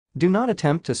Do not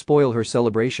attempt to spoil her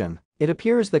celebration. It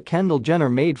appears that Kendall Jenner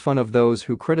made fun of those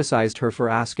who criticized her for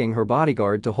asking her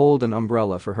bodyguard to hold an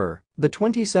umbrella for her. The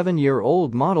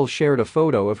 27-year-old model shared a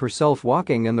photo of herself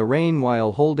walking in the rain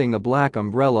while holding a black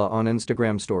umbrella on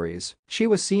Instagram stories. She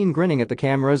was seen grinning at the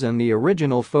cameras in the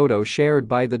original photo shared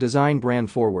by the design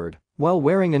brand Forward, while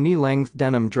wearing a knee-length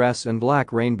denim dress and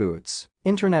black rain boots.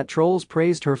 Internet trolls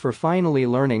praised her for finally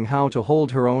learning how to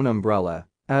hold her own umbrella.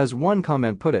 As one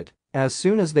comment put it, as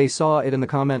soon as they saw it in the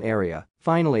comment area,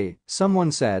 finally, someone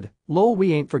said, "Lol,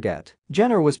 we ain't forget."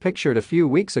 Jenner was pictured a few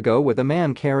weeks ago with a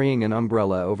man carrying an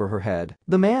umbrella over her head.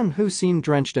 The man, who seemed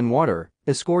drenched in water,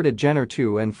 escorted Jenner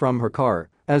to and from her car,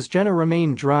 as Jenner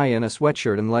remained dry in a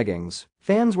sweatshirt and leggings.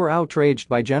 Fans were outraged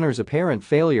by Jenner's apparent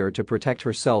failure to protect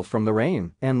herself from the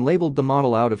rain and labeled the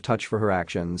model out of touch for her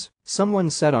actions. Someone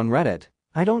said on Reddit,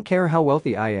 "I don't care how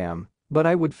wealthy I am, but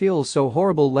I would feel so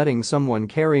horrible letting someone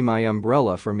carry my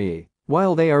umbrella for me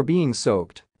while they are being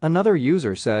soaked." Another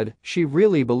user said she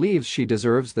really believes she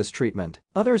deserves this treatment.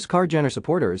 Others, Jenner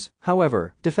supporters,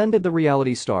 however, defended the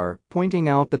reality star, pointing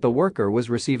out that the worker was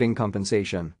receiving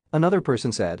compensation. Another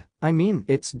person said, "I mean,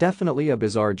 it's definitely a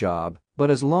bizarre job, but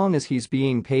as long as he's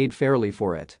being paid fairly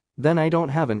for it, then I don't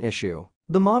have an issue."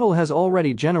 The model has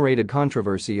already generated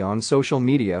controversy on social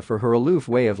media for her aloof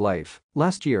way of life.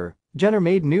 Last year, Jenner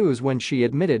made news when she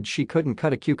admitted she couldn't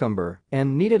cut a cucumber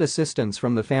and needed assistance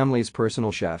from the family's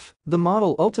personal chef. The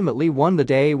model ultimately won the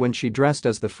day when she dressed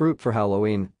as the fruit for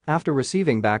Halloween after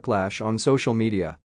receiving backlash on social media.